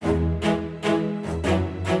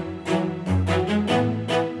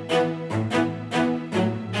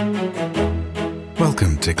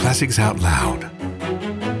to Classics Out Loud.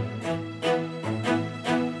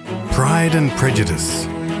 Pride and Prejudice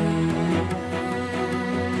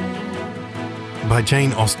by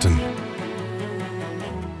Jane Austen.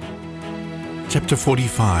 Chapter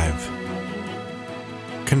 45.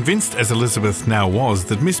 Convinced as Elizabeth now was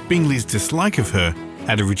that Miss Bingley's dislike of her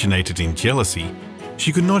had originated in jealousy,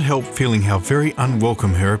 she could not help feeling how very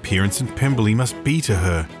unwelcome her appearance in Pemberley must be to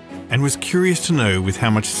her, and was curious to know with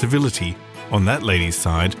how much civility, on that lady's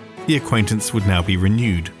side, the acquaintance would now be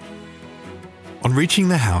renewed. On reaching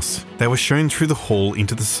the house, they were shown through the hall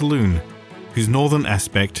into the saloon, whose northern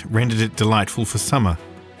aspect rendered it delightful for summer.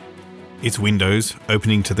 Its windows,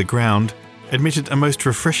 opening to the ground, admitted a most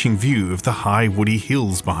refreshing view of the high woody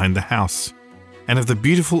hills behind the house, and of the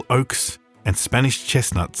beautiful oaks and Spanish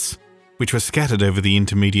chestnuts, which were scattered over the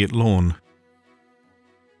intermediate lawn.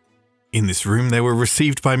 In this room they were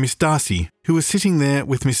received by Miss Darcy, who was sitting there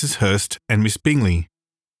with Mrs. Hurst and Miss Bingley,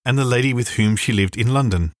 and the lady with whom she lived in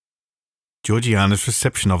London. Georgiana's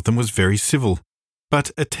reception of them was very civil,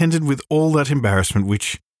 but attended with all that embarrassment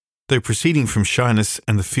which, though proceeding from shyness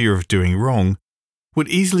and the fear of doing wrong, would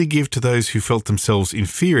easily give to those who felt themselves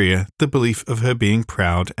inferior the belief of her being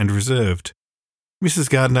proud and reserved. Mrs.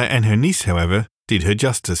 Gardiner and her niece, however, did her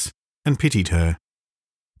justice, and pitied her.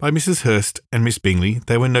 By Mrs. Hurst and Miss Bingley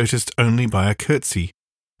they were noticed only by a curtsy,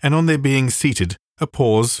 and on their being seated, a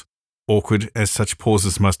pause, awkward as such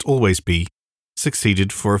pauses must always be,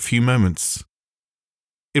 succeeded for a few moments.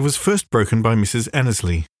 It was first broken by Mrs.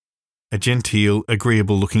 Annesley, a genteel,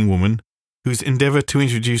 agreeable-looking woman, whose endeavour to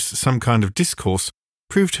introduce some kind of discourse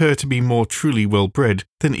proved her to be more truly well-bred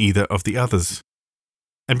than either of the others.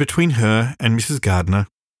 And between her and Mrs. Gardiner,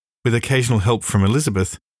 with occasional help from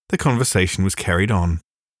Elizabeth, the conversation was carried on.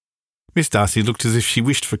 Miss Darcy looked as if she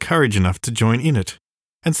wished for courage enough to join in it,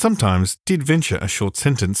 and sometimes did venture a short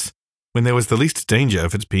sentence when there was the least danger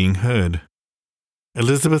of its being heard.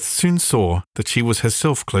 Elizabeth soon saw that she was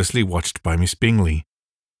herself closely watched by Miss Bingley,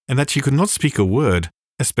 and that she could not speak a word,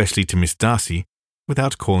 especially to Miss Darcy,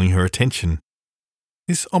 without calling her attention.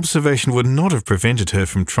 This observation would not have prevented her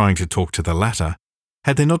from trying to talk to the latter,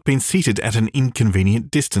 had they not been seated at an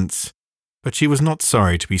inconvenient distance, but she was not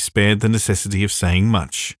sorry to be spared the necessity of saying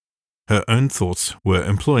much. Her own thoughts were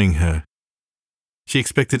employing her. She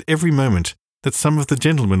expected every moment that some of the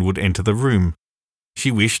gentlemen would enter the room.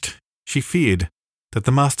 She wished, she feared, that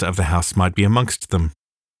the master of the house might be amongst them,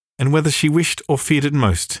 and whether she wished or feared it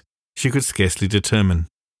most, she could scarcely determine.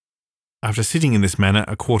 After sitting in this manner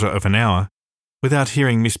a quarter of an hour, without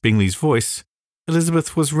hearing Miss Bingley's voice,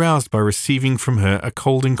 Elizabeth was roused by receiving from her a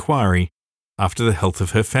cold inquiry after the health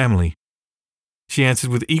of her family. She answered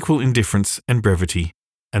with equal indifference and brevity,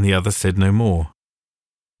 and the other said no more.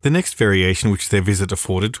 The next variation which their visit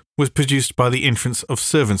afforded was produced by the entrance of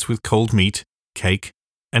servants with cold meat, cake,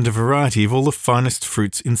 and a variety of all the finest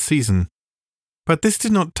fruits in season. But this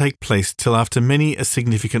did not take place till after many a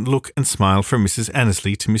significant look and smile from Mrs.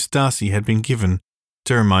 Annesley to Miss Darcy had been given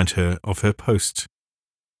to remind her of her post.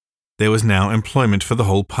 There was now employment for the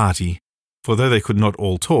whole party, for though they could not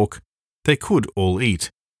all talk, they could all eat,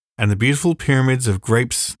 and the beautiful pyramids of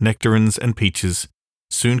grapes, nectarines, and peaches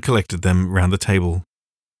soon collected them round the table.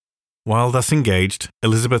 While thus engaged,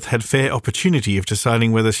 Elizabeth had fair opportunity of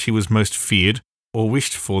deciding whether she was most feared or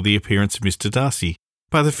wished for the appearance of Mr. Darcy,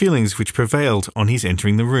 by the feelings which prevailed on his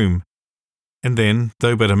entering the room. And then,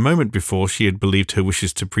 though but a moment before she had believed her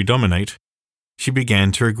wishes to predominate, she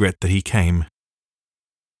began to regret that he came.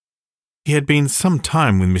 He had been some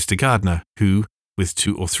time with Mr. Gardiner, who, with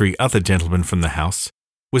 2 or 3 other gentlemen from the house,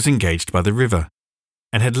 was engaged by the river,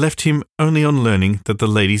 and had left him only on learning that the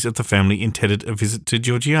ladies of the family intended a visit to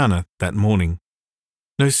Georgiana that morning.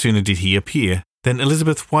 No sooner did he appear than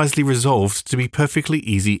Elizabeth wisely resolved to be perfectly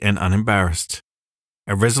easy and unembarrassed,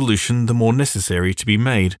 a resolution the more necessary to be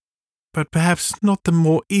made, but perhaps not the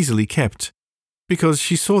more easily kept, because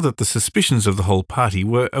she saw that the suspicions of the whole party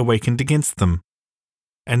were awakened against them,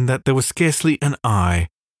 and that there was scarcely an eye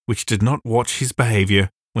which did not watch his behaviour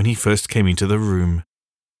when he first came into the room.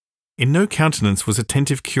 In no countenance was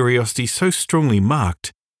attentive curiosity so strongly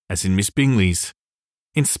marked as in Miss Bingley's,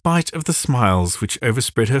 in spite of the smiles which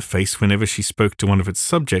overspread her face whenever she spoke to one of its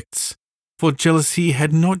subjects, for jealousy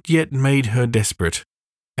had not yet made her desperate,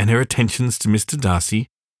 and her attentions to Mr. Darcy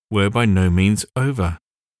were by no means over.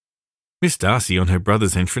 Miss Darcy, on her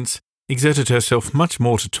brother's entrance, exerted herself much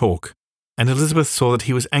more to talk, and Elizabeth saw that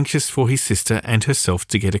he was anxious for his sister and herself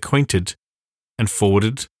to get acquainted, and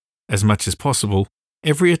forwarded, as much as possible,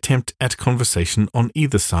 every attempt at conversation on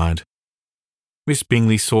either side. Miss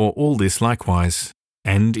Bingley saw all this likewise,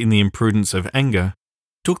 and, in the imprudence of anger,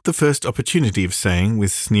 took the first opportunity of saying,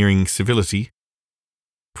 with sneering civility,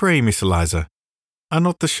 Pray, Miss Eliza, are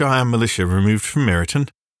not the Shire militia removed from Meryton?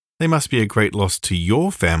 They must be a great loss to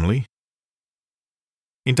your family."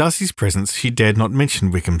 In Darcy's presence she dared not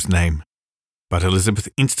mention Wickham's name, but Elizabeth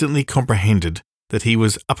instantly comprehended that he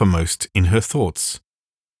was uppermost in her thoughts,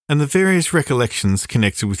 and the various recollections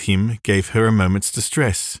connected with him gave her a moment's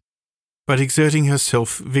distress. But exerting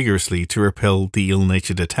herself vigorously to repel the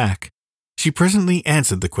ill-natured attack, she presently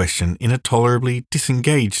answered the question in a tolerably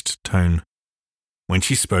disengaged tone. When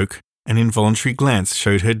she spoke, an involuntary glance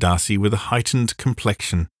showed her Darcy with a heightened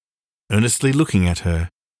complexion, earnestly looking at her,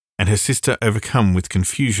 and her sister overcome with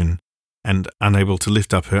confusion, and unable to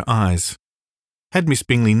lift up her eyes. Had Miss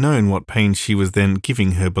Bingley known what pain she was then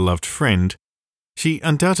giving her beloved friend, she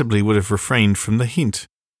undoubtedly would have refrained from the hint,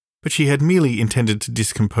 but she had merely intended to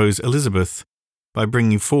discompose Elizabeth by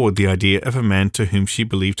bringing forward the idea of a man to whom she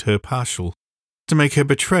believed her partial, to make her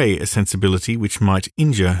betray a sensibility which might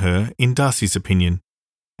injure her in Darcy's opinion,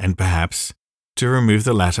 and perhaps to remove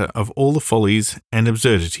the latter of all the follies and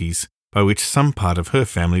absurdities by which some part of her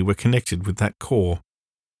family were connected with that corps.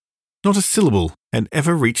 Not a syllable had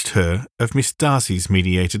ever reached her of Miss Darcy's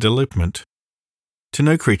mediated elopement. To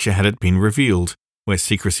no creature had it been revealed, where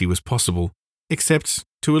secrecy was possible, except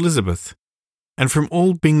to Elizabeth, and from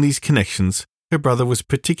all Bingley's connections her brother was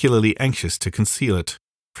particularly anxious to conceal it,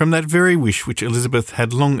 from that very wish which Elizabeth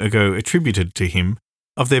had long ago attributed to him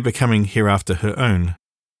of their becoming hereafter her own.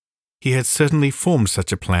 He had certainly formed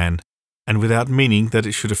such a plan, and without meaning that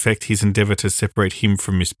it should affect his endeavour to separate him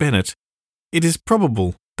from Miss Bennet, it is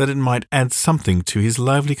probable that it might add something to his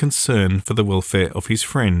lively concern for the welfare of his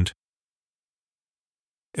friend.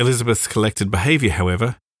 Elizabeth's collected behaviour,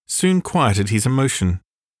 however, soon quieted his emotion,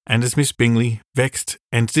 and as Miss Bingley, vexed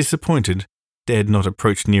and disappointed, dared not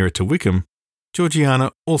approach nearer to Wickham,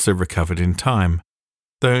 Georgiana also recovered in time,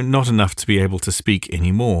 though not enough to be able to speak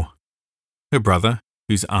any more. Her brother,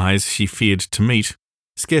 whose eyes she feared to meet,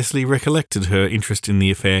 scarcely recollected her interest in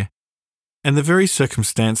the affair, and the very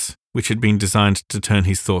circumstance which had been designed to turn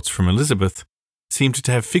his thoughts from Elizabeth seemed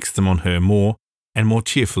to have fixed them on her more and more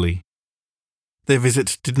cheerfully. Their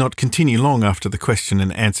visit did not continue long after the question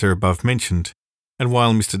and answer above mentioned, and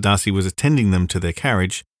while Mr Darcy was attending them to their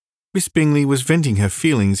carriage, Miss Bingley was venting her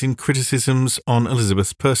feelings in criticisms on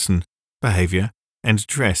Elizabeth's person, behaviour, and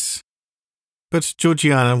dress. But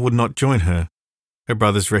Georgiana would not join her. Her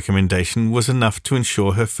brother's recommendation was enough to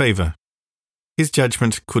ensure her favour. His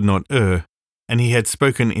judgment could not err, and he had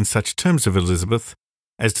spoken in such terms of Elizabeth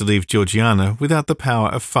as to leave Georgiana without the power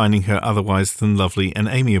of finding her otherwise than lovely and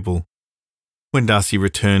amiable. When Darcy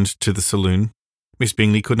returned to the saloon, Miss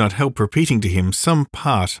Bingley could not help repeating to him some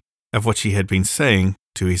part of what she had been saying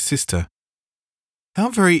to his sister. "How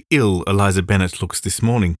very ill Eliza Bennet looks this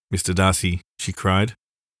morning, Mr Darcy," she cried.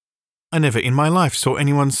 "I never in my life saw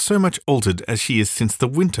anyone so much altered as she is since the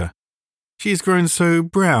winter. She has grown so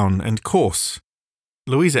brown and coarse.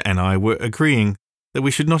 Louisa and I were agreeing that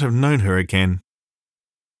we should not have known her again."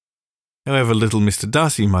 However little Mr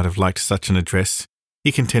Darcy might have liked such an address,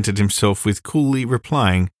 he contented himself with coolly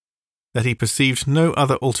replying that he perceived no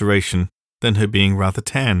other alteration than her being rather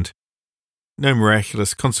tanned, no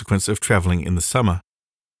miraculous consequence of travelling in the summer.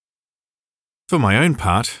 "For my own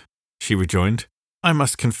part," she rejoined, "I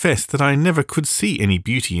must confess that I never could see any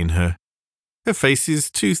beauty in her. Her face is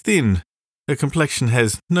too thin, her complexion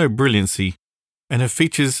has no brilliancy, and her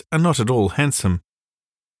features are not at all handsome.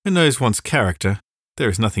 Her nose wants character, there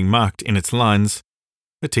is nothing marked in its lines.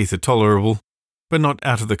 Her teeth are tolerable, but not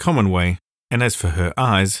out of the common way, and as for her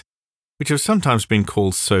eyes, which have sometimes been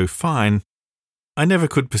called so fine, I never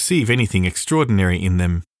could perceive anything extraordinary in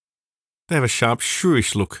them. They have a sharp,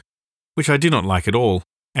 shrewish look, which I do not like at all,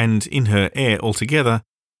 and in her air altogether,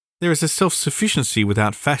 there is a self-sufficiency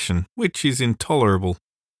without fashion, which is intolerable."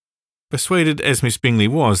 Persuaded as Miss Bingley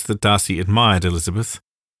was that Darcy admired Elizabeth,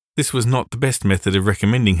 this was not the best method of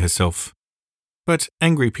recommending herself. But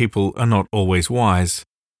angry people are not always wise,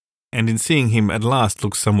 and in seeing him at last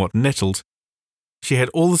look somewhat nettled, she had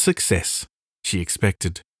all the success she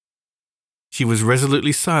expected. She was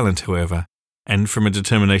resolutely silent, however, and from a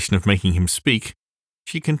determination of making him speak,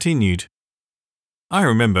 she continued, "I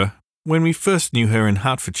remember, when we first knew her in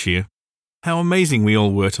Hertfordshire, how amazing we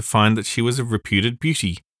all were to find that she was a reputed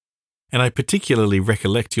beauty, and I particularly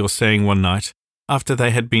recollect your saying one night, after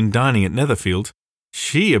they had been dining at Netherfield,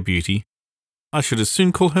 'She a beauty! I should as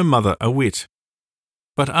soon call her mother a wit.'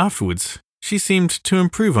 But afterwards she seemed to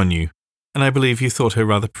improve on you, and I believe you thought her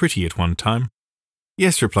rather pretty at one time."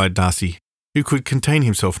 "Yes," replied Darcy, who could contain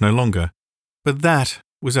himself no longer, "but that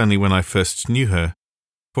was only when I first knew her,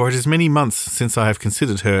 for it is many months since I have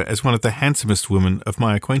considered her as one of the handsomest women of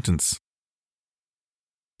my acquaintance."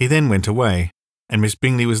 He then went away, and Miss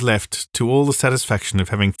Bingley was left to all the satisfaction of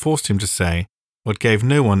having forced him to say what gave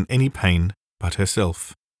no one any pain but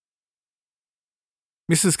herself.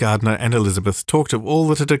 Mrs. Gardiner and Elizabeth talked of all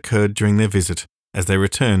that had occurred during their visit as they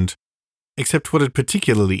returned, except what had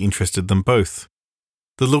particularly interested them both.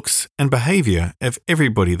 The looks and behaviour of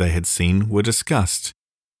everybody they had seen were discussed,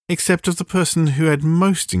 except of the person who had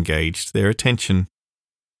most engaged their attention.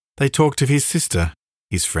 They talked of his sister,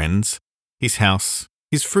 his friends, his house,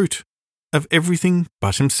 his fruit, of everything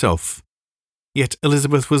but himself. Yet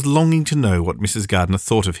Elizabeth was longing to know what Mrs. Gardiner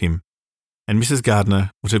thought of him, and Mrs.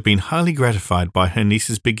 Gardiner would have been highly gratified by her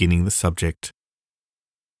niece's beginning the subject.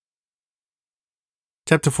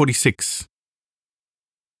 Chapter 46.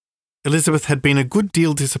 Elizabeth had been a good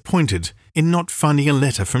deal disappointed in not finding a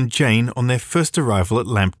letter from Jane on their first arrival at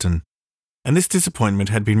Lambton, and this disappointment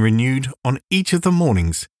had been renewed on each of the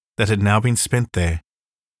mornings that had now been spent there.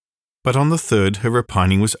 But on the third her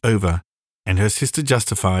repining was over, and her sister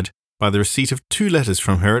justified by the receipt of 2 letters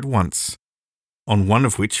from her at once, on one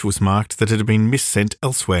of which was marked that it had been missent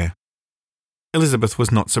elsewhere. Elizabeth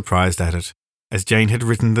was not surprised at it, as Jane had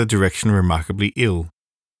written the direction remarkably ill.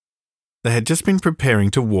 They had just been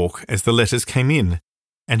preparing to walk as the letters came in,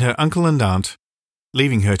 and her uncle and aunt,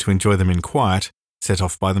 leaving her to enjoy them in quiet, set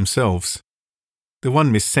off by themselves. The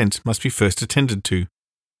one missent must be first attended to.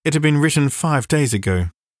 It had been written 5 days ago.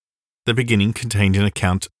 The beginning contained an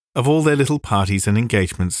account of all their little parties and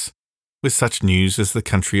engagements, with such news as the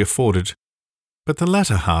country afforded. But the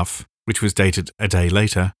latter half, which was dated a day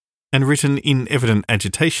later, and written in evident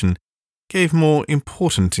agitation, gave more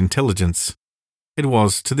important intelligence. It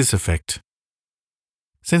was to this effect.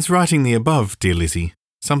 Since writing the above, dear Lizzie,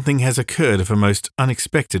 something has occurred of a most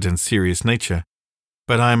unexpected and serious nature,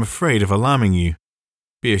 but I am afraid of alarming you.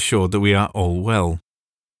 Be assured that we are all well.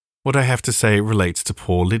 What I have to say relates to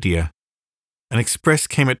poor Lydia. An express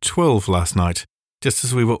came at 12 last night, just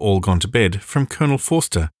as we were all gone to bed, from Colonel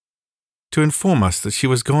Forster, to inform us that she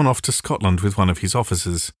was gone off to Scotland with one of his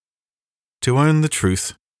officers. To own the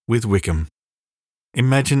truth, with Wickham.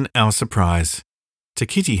 Imagine our surprise. To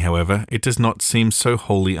Kitty, however, it does not seem so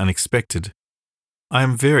wholly unexpected. I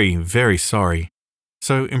am very, very sorry.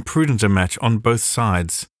 So imprudent a match on both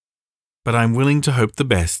sides. But I am willing to hope the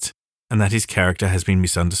best, and that his character has been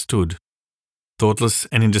misunderstood. Thoughtless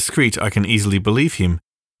and indiscreet, I can easily believe him,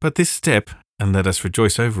 but this step, and let us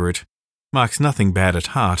rejoice over it, marks nothing bad at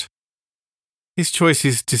heart. His choice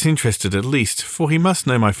is disinterested at least, for he must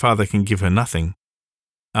know my father can give her nothing.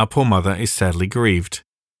 Our poor mother is sadly grieved.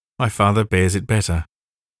 My father bears it better.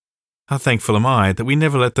 How thankful am I that we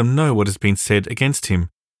never let them know what has been said against him.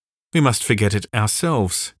 We must forget it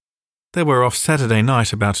ourselves. They were off Saturday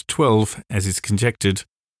night about 12, as is conjectured,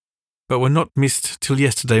 but were not missed till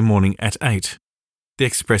yesterday morning at 8. The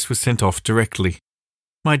express was sent off directly.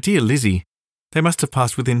 My dear Lizzie, they must have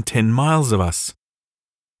passed within 10 miles of us.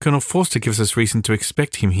 Colonel Forster gives us reason to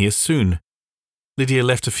expect him here soon. Lydia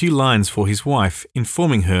left a few lines for his wife,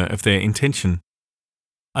 informing her of their intention.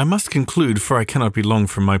 I must conclude, for I cannot be long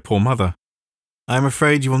from my poor mother. I am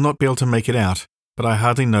afraid you will not be able to make it out, but I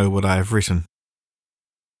hardly know what I have written.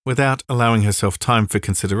 Without allowing herself time for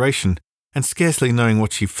consideration, and scarcely knowing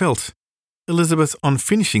what she felt, Elizabeth, on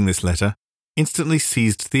finishing this letter, instantly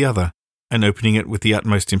seized the other, and opening it with the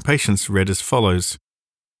utmost impatience, read as follows.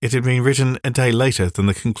 It had been written a day later than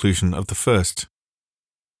the conclusion of the first.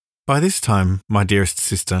 By this time, my dearest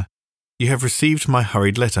sister, you have received my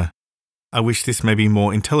hurried letter. I wish this may be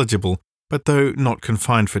more intelligible, but though not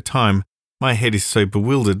confined for time, my head is so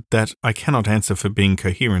bewildered that I cannot answer for being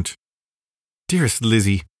coherent. Dearest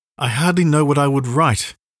Lizzie, I hardly know what I would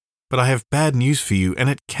write, but I have bad news for you, and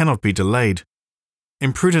it cannot be delayed.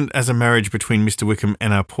 Imprudent as a marriage between Mr. Wickham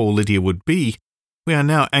and our poor Lydia would be, we are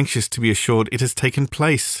now anxious to be assured it has taken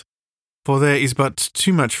place, for there is but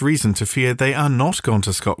too much reason to fear they are not gone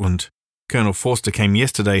to Scotland. Colonel Forster came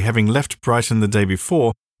yesterday, having left Brighton the day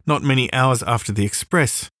before, not many hours after the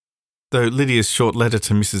express. Though Lydia's short letter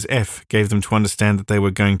to Mrs. F. gave them to understand that they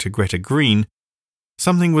were going to Greta Green,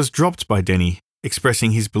 something was dropped by Denny,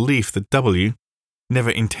 expressing his belief that W. never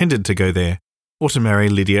intended to go there, or to marry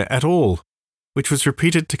Lydia at all, which was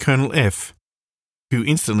repeated to Colonel F., who,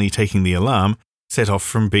 instantly taking the alarm, set off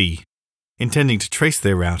from B, intending to trace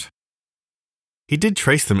their route. He did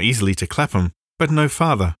trace them easily to Clapham, but no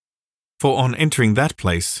farther, for on entering that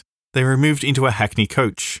place, they removed into a hackney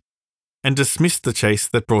coach, and dismissed the chase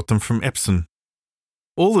that brought them from Epsom.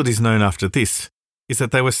 All that is known after this is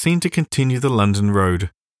that they were seen to continue the London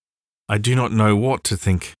road. I do not know what to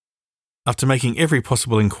think. After making every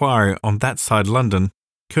possible inquiry on that side London,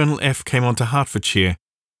 Colonel F. came on to Hertfordshire,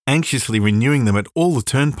 anxiously renewing them at all the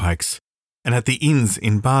turnpikes, and at the inns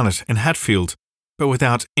in Barnet and Hatfield, but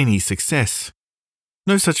without any success.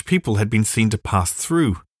 No such people had been seen to pass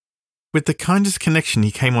through. With the kindest connection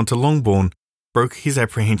he came on to Longbourn, broke his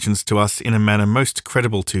apprehensions to us in a manner most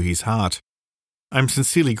credible to his heart. I am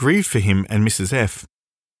sincerely grieved for him and Mrs. F.,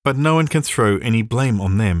 but no one can throw any blame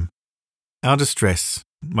on them. Our distress,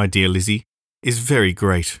 my dear Lizzie, is very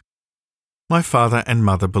great. My father and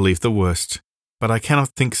mother believe the worst, but I cannot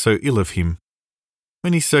think so ill of him.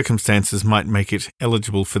 Many circumstances might make it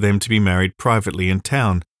eligible for them to be married privately in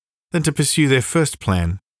town, than to pursue their first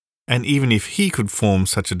plan, and even if he could form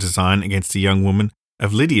such a design against a young woman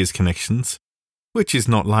of Lydia's connections, which is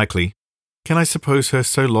not likely, can I suppose her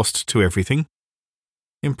so lost to everything?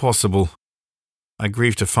 Impossible. I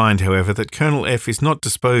grieve to find, however, that Colonel F. is not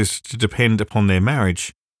disposed to depend upon their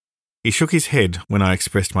marriage. He shook his head when I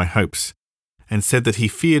expressed my hopes, and said that he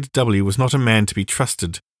feared W. was not a man to be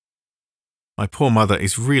trusted. My poor mother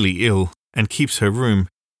is really ill, and keeps her room.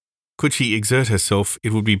 Could she exert herself,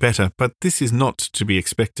 it would be better, but this is not to be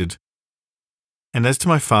expected. And as to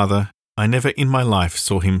my father, I never in my life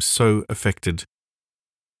saw him so affected.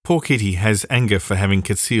 Poor Kitty has anger for having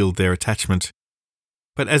concealed their attachment.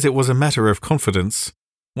 But as it was a matter of confidence,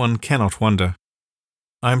 one cannot wonder.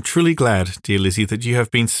 I am truly glad, dear Lizzie, that you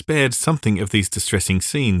have been spared something of these distressing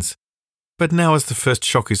scenes. But now as the first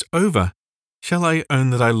shock is over, shall I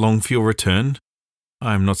own that I long for your return?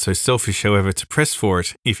 I am not so selfish, however, to press for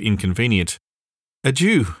it, if inconvenient.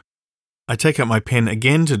 Adieu! I take up my pen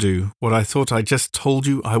again to do what I thought I just told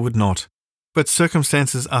you I would not. But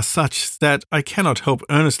circumstances are such that I cannot help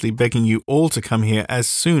earnestly begging you all to come here as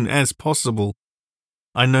soon as possible.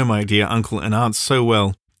 I know my dear uncle and aunt so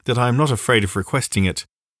well that I am not afraid of requesting it,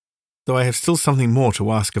 though I have still something more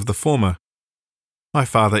to ask of the former. My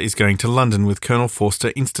father is going to London with Colonel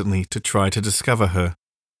Forster instantly to try to discover her.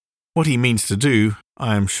 What he means to do,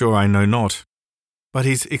 I am sure I know not, but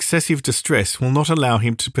his excessive distress will not allow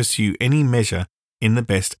him to pursue any measure in the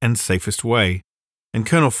best and safest way, and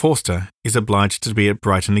Colonel Forster is obliged to be at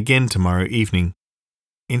Brighton again tomorrow evening.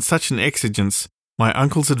 In such an exigence, my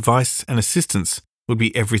uncle's advice and assistance would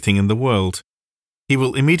be everything in the world. He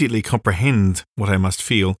will immediately comprehend what I must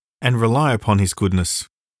feel, and rely upon his goodness.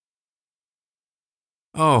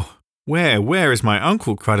 Oh, where is my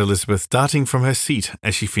uncle? Cried Elizabeth, darting from her seat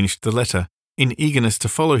as she finished the letter, in eagerness to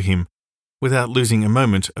follow him, without losing a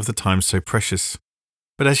moment of the time so precious.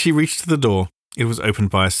 But as she reached the door, it was opened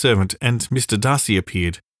by a servant, and Mr. Darcy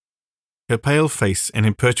appeared. Her pale face and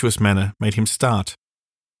impetuous manner made him start,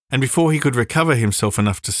 and before he could recover himself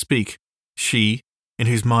enough to speak, she, in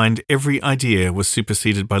whose mind every idea was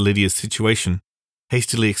superseded by Lydia's situation,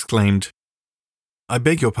 hastily exclaimed, "I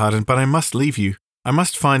beg your pardon, but I must leave you. I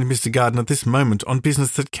must find Mr. Gardiner this moment on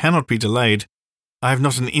business that cannot be delayed. I have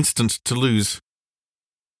not an instant to lose."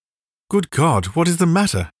 "Good God, what is the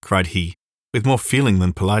matter?" cried he, with more feeling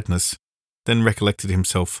than politeness, then recollected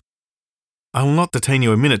himself. "I will not detain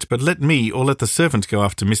you a minute, but let me or let the servant go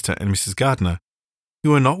after Mr. and Mrs. Gardiner.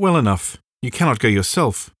 You are not well enough. You cannot go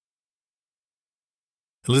yourself."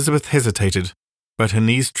 Elizabeth hesitated, but her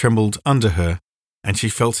knees trembled under her, and she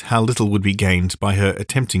felt how little would be gained by her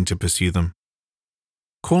attempting to pursue them.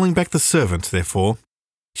 Calling back the servant, therefore,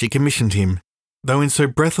 she commissioned him, though in so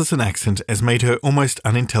breathless an accent as made her almost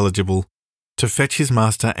unintelligible, to fetch his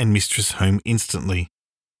master and mistress home instantly.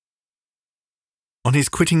 On his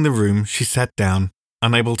quitting the room, she sat down,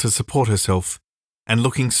 unable to support herself, and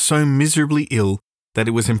looking so miserably ill that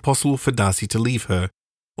it was impossible for Darcy to leave her,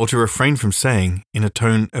 or to refrain from saying, in a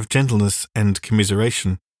tone of gentleness and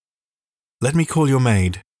commiseration, "Let me call your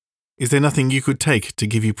maid. Is there nothing you could take to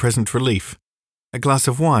give you present relief? A glass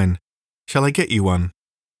of wine? Shall I get you one?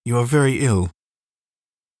 You are very ill."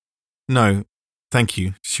 "No, thank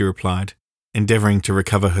you," she replied, endeavouring to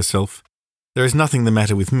recover herself. "There is nothing the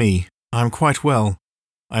matter with me. I am quite well.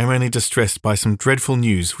 I am only distressed by some dreadful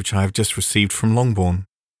news which I have just received from Longbourn."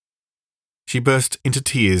 She burst into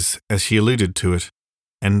tears as she alluded to it,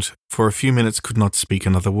 and for a few minutes could not speak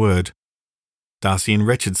another word. Darcy, in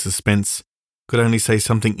wretched suspense, could only say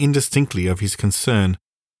something indistinctly of his concern,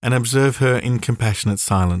 and observe her in compassionate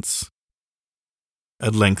silence.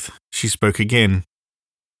 At length she spoke again.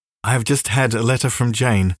 "I have just had a letter from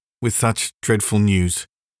Jane, with such dreadful news.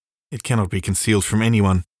 It cannot be concealed from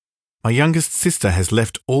anyone. My youngest sister has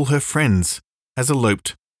left all her friends, has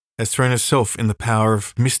eloped, has thrown herself in the power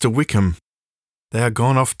of Mr. Wickham. They are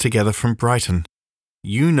gone off together from Brighton.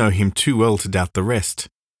 You know him too well to doubt the rest.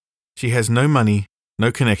 She has no money,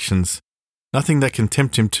 no connections, nothing that can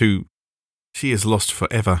tempt him to... She is lost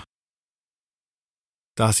for ever."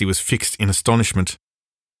 Darcy was fixed in astonishment.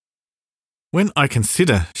 "When I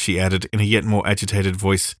consider," she added in a yet more agitated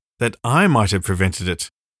voice, "that I might have prevented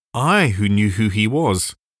it, I who knew who he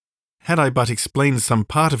was. Had I but explained some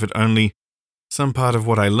part of it only, some part of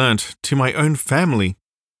what I learnt, to my own family,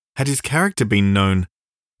 had his character been known,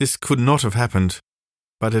 this could not have happened.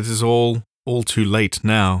 But it is all too late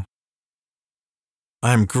now.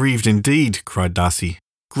 I am grieved indeed, cried Darcy.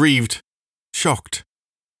 Grieved. Shocked.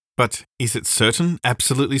 But is it certain,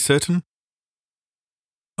 absolutely certain?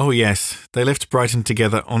 Oh yes, they left Brighton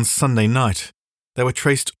together on Sunday night. They were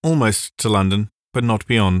traced almost to London, but not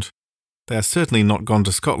beyond. They are certainly not gone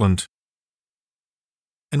to Scotland.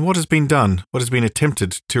 And what has been done, what has been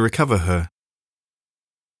attempted to recover her?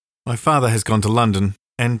 My father has gone to London,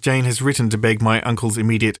 and Jane has written to beg my uncle's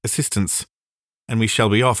immediate assistance, and we shall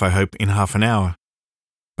be off, I hope, in half an hour.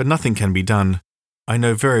 But nothing can be done. I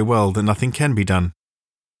know very well that nothing can be done.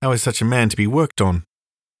 How is such a man to be worked on?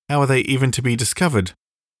 How are they even to be discovered?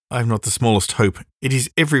 I have not the smallest hope. It is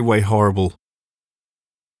every way horrible.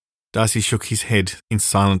 Darcy shook his head in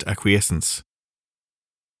silent acquiescence.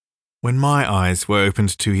 When my eyes were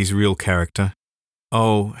opened to his real character,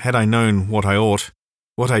 oh, had I known what I ought,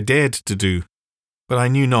 what I dared to do, but I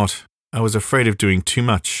knew not, I was afraid of doing too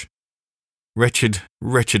much. Wretched,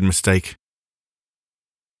 wretched mistake.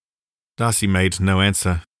 Darcy made no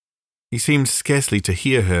answer. He seemed scarcely to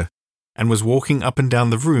hear her, and was walking up and down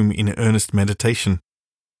the room in earnest meditation.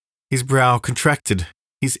 His brow contracted,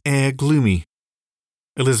 his air gloomy.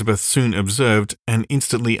 Elizabeth soon observed and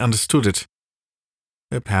instantly understood it.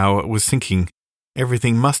 Her power was sinking.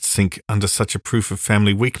 Everything must sink under such a proof of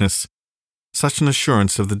family weakness, such an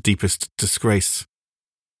assurance of the deepest disgrace.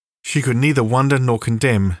 She could neither wonder nor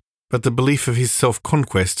condemn, but the belief of his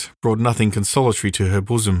self-conquest brought nothing consolatory to her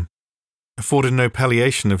bosom, afforded no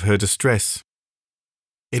palliation of her distress.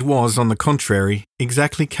 It was, on the contrary,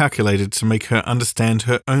 exactly calculated to make her understand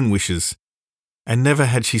her own wishes, and never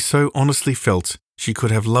had she so honestly felt she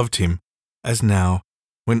could have loved him as now,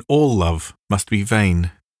 when all love must be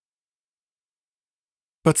vain.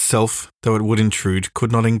 But self, though it would intrude,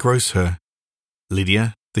 could not engross her.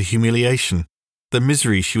 Lydia, the humiliation, the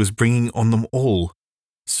misery she was bringing on them all,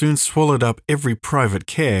 soon swallowed up every private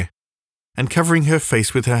care, and covering her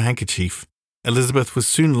face with her handkerchief, Elizabeth was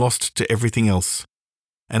soon lost to everything else,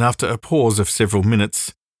 and after a pause of several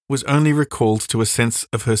minutes, was only recalled to a sense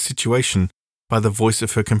of her situation by the voice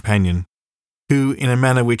of her companion, who, in a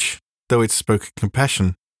manner which, though it spoke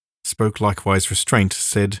compassion, spoke likewise restraint,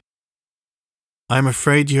 said, I am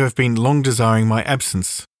afraid you have been long desiring my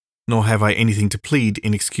absence, nor have I anything to plead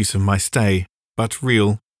in excuse of my stay, but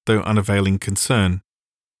real, though unavailing concern.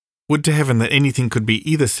 Would to heaven that anything could be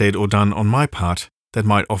either said or done on my part that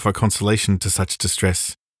might offer consolation to such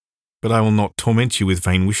distress, but I will not torment you with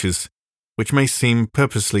vain wishes, which may seem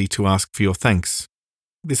purposely to ask for your thanks.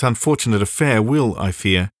 This unfortunate affair will, I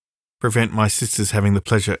fear, prevent my sister's having the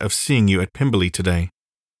pleasure of seeing you at Pemberley today.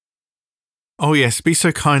 Oh yes, be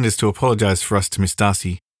so kind as to apologize for us to Miss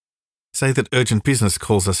Darcy. Say that urgent business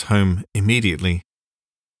calls us home immediately.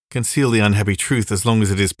 Conceal the unhappy truth as long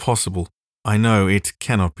as it is possible. I know it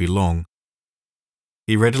cannot be long.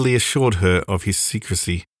 He readily assured her of his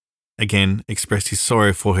secrecy, again expressed his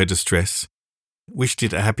sorrow for her distress, wished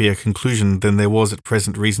it a happier conclusion than there was at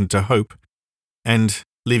present reason to hope, and,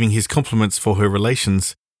 leaving his compliments for her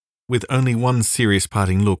relations, with only one serious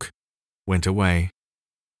parting look, went away.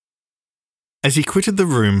 As he quitted the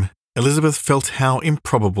room, Elizabeth felt how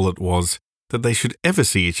improbable it was that they should ever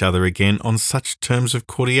see each other again on such terms of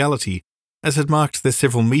cordiality as had marked their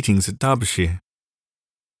several meetings at Derbyshire.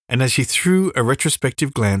 And as she threw a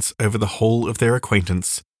retrospective glance over the whole of their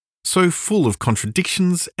acquaintance, so full of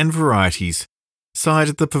contradictions and varieties, sighed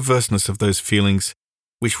at the perverseness of those feelings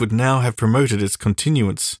which would now have promoted its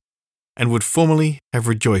continuance, and would formerly have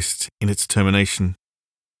rejoiced in its termination.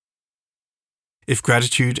 If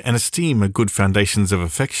gratitude and esteem are good foundations of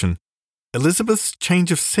affection, Elizabeth's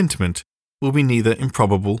change of sentiment will be neither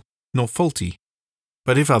improbable nor faulty.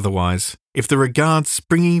 But if otherwise, if the regard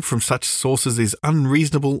springing from such sources is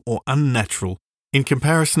unreasonable or unnatural, in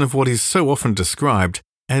comparison of what is so often described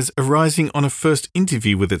as arising on a first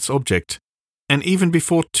interview with its object, and even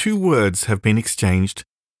before 2 words have been exchanged,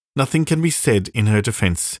 nothing can be said in her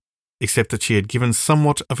defence, except that she had given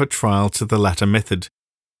somewhat of a trial to the latter method,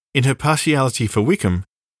 in her partiality for Wickham,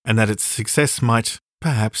 and that its success might,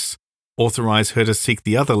 perhaps, authorise her to seek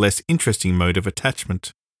the other less interesting mode of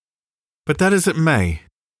attachment. But that as it may,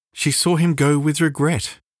 she saw him go with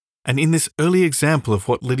regret, and in this early example of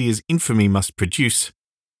what Lydia's infamy must produce,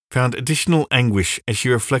 found additional anguish as she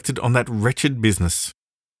reflected on that wretched business.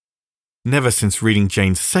 Never since reading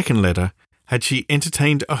Jane's second letter had she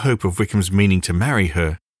entertained a hope of Wickham's meaning to marry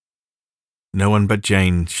her. No one but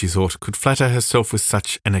Jane, she thought, could flatter herself with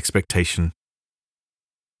such an expectation.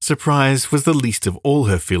 Surprise was the least of all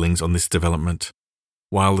her feelings on this development.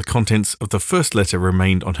 While the contents of the first letter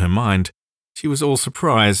remained on her mind, she was all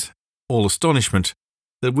surprise, all astonishment,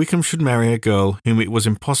 that Wickham should marry a girl whom it was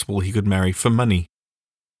impossible he could marry for money,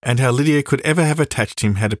 and how Lydia could ever have attached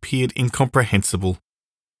him had appeared incomprehensible.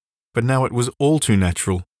 But now it was all too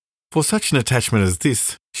natural. For such an attachment as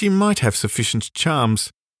this, she might have sufficient charms,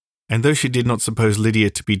 and though she did not suppose Lydia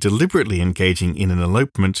to be deliberately engaging in an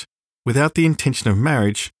elopement, without the intention of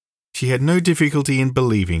marriage, she had no difficulty in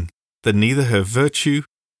believing that neither her virtue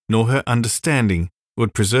nor her understanding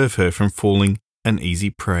would preserve her from falling an easy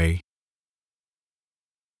prey.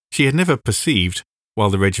 She had never perceived, while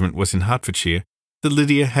the regiment was in Hertfordshire, that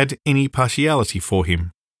Lydia had any partiality for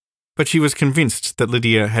him, but she was convinced that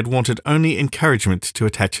Lydia had wanted only encouragement to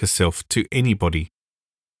attach herself to anybody.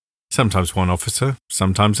 Sometimes one officer,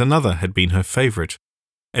 sometimes another had been her favourite,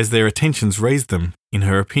 as their attentions raised them, in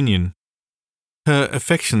her opinion. Her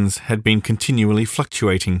affections had been continually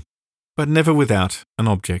fluctuating, but never without an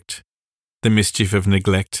object. The mischief of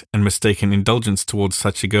neglect and mistaken indulgence towards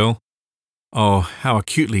such a girl, oh, how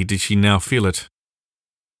acutely did she now feel it!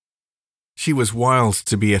 She was wild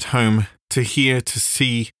to be at home, to hear, to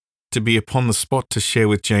see, to be upon the spot to share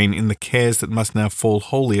with Jane in the cares that must now fall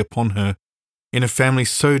wholly upon her, in a family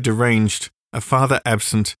so deranged, a father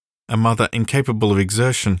absent, a mother incapable of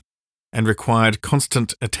exertion, and required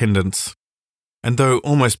constant attendance. And though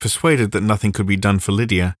almost persuaded that nothing could be done for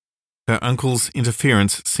Lydia, her uncle's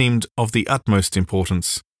interference seemed of the utmost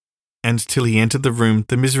importance, and till he entered the room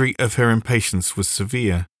the misery of her impatience was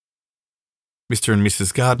severe. Mr and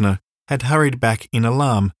Mrs Gardiner had hurried back in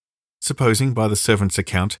alarm, supposing by the servant's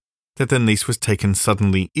account that their niece was taken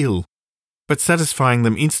suddenly ill, but satisfying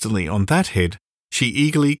them instantly on that head, she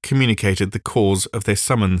eagerly communicated the cause of their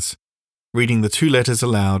summons, reading the 2 letters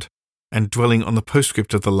aloud, and dwelling on the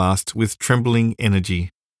postscript of the last with trembling energy.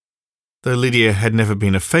 Though Lydia had never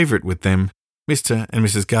been a favourite with them, Mr and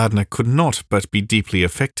Mrs Gardiner could not but be deeply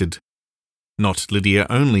affected. Not Lydia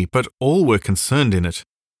only, but all were concerned in it,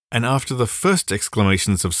 and after the first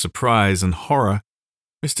exclamations of surprise and horror,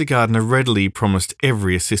 Mr Gardiner readily promised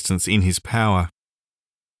every assistance in his power.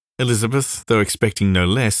 Elizabeth, though expecting no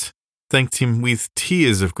less, thanked him with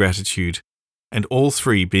tears of gratitude, and all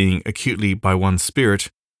 3 being acutely by one spirit,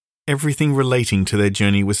 everything relating to their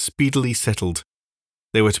journey was speedily settled.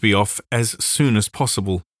 They were to be off as soon as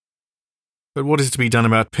possible. "But what is to be done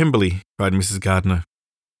about Pemberley?" cried Mrs Gardiner.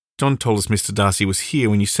 "John told us Mr Darcy was here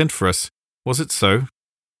when you sent for us. Was it so?"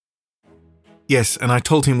 "Yes, and I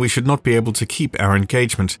told him we should not be able to keep our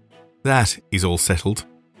engagement. That is all settled."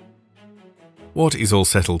 "What is all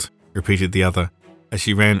settled?" repeated the other, as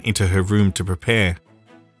she ran into her room to prepare.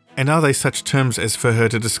 "And are they such terms as for her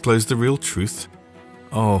to disclose the real truth?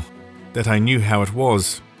 Oh, that I knew how it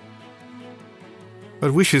was."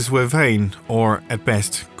 But wishes were vain, or, at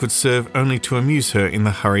best, could serve only to amuse her in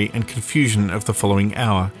the hurry and confusion of the following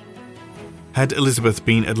hour. Had Elizabeth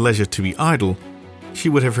been at leisure to be idle, she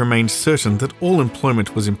would have remained certain that all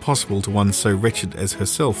employment was impossible to one so wretched as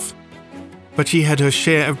herself. But she had her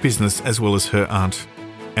share of business as well as her aunt,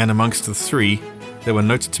 and amongst the 3 there were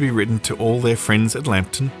notes to be written to all their friends at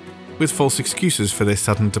Lambton, with false excuses for their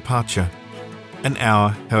sudden departure. An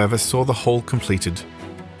hour, however, saw the whole completed,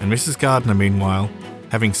 and Mrs Gardiner meanwhile,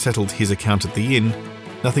 having settled his account at the inn,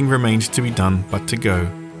 nothing remained to be done but to go.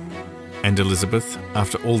 And Elizabeth,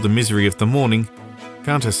 after all the misery of the morning,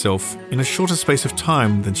 found herself, in a shorter space of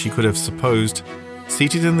time than she could have supposed,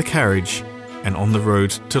 seated in the carriage and on the road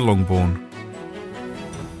to Longbourn.